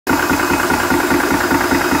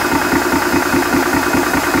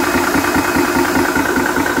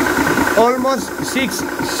almost 6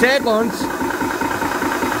 seconds.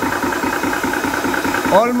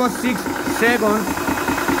 Almost 6 seconds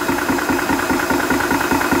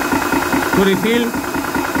to refill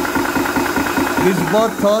this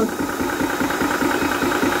bottle.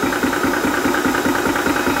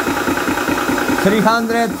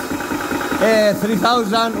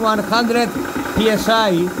 3,100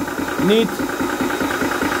 psi need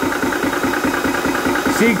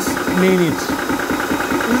 6 minutes.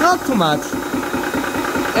 It's not too much.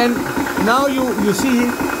 And now you see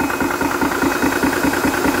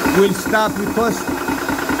will stop because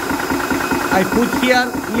I put here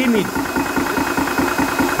limit.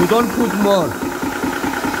 You don't put more.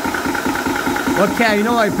 Okay, I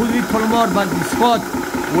know I put little more, but it's hot.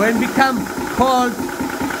 When become cold,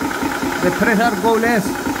 the pressure go less.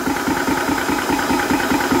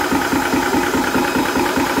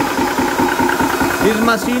 This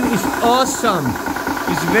machine is awesome.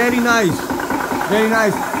 It's very nice. Very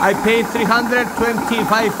nice. I paid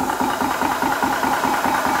 325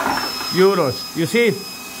 euros. You see,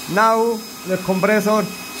 now the compressor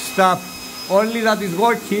stopped. Only that is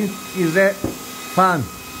working is the fan.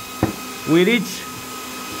 We reach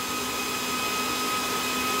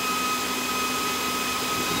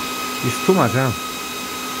it's too much, huh?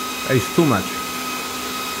 It's too much.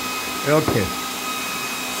 Okay.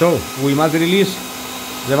 So we must release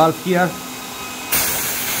the valve here.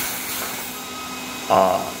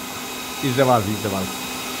 Is the valve, is the valve.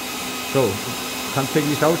 So can take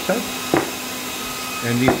this outside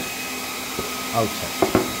and this outside.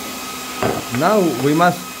 Now we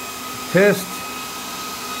must test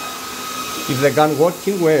if the gun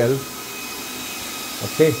working well.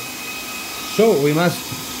 Okay. So we must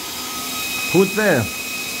put the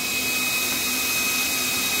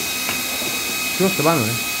mano,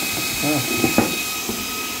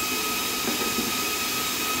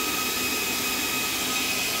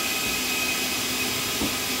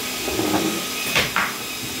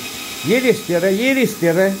 Γύρι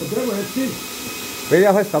στήρε. Παιδιά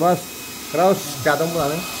αφού πας, κράω σκάτω μου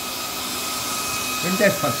δάμε. Δεν τα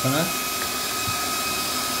έσπαξα, ναι.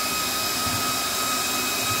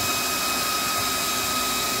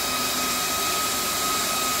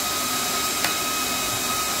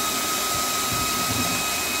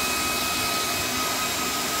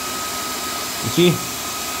 You see,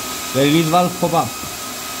 the release valve pop up.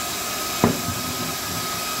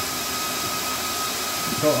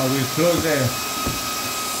 So I will close the.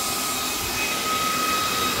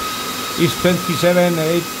 It's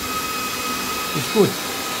 27.8. It's good.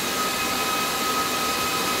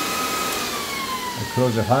 I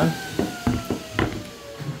close the fan.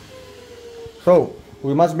 So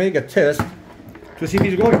we must make a test to see if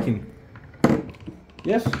it's working.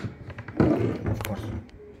 Yes? Of course.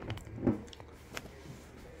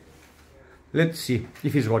 Let's see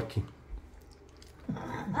if it's working.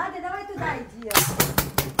 Ade, давай туда иди.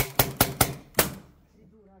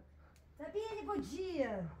 Забей его, Джи.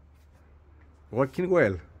 Working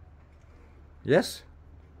well. Yes?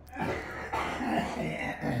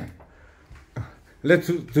 Let's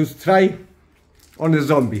just try on the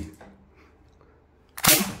zombie.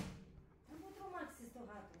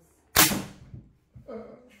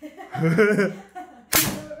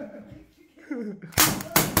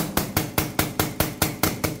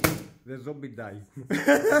 The zombie died.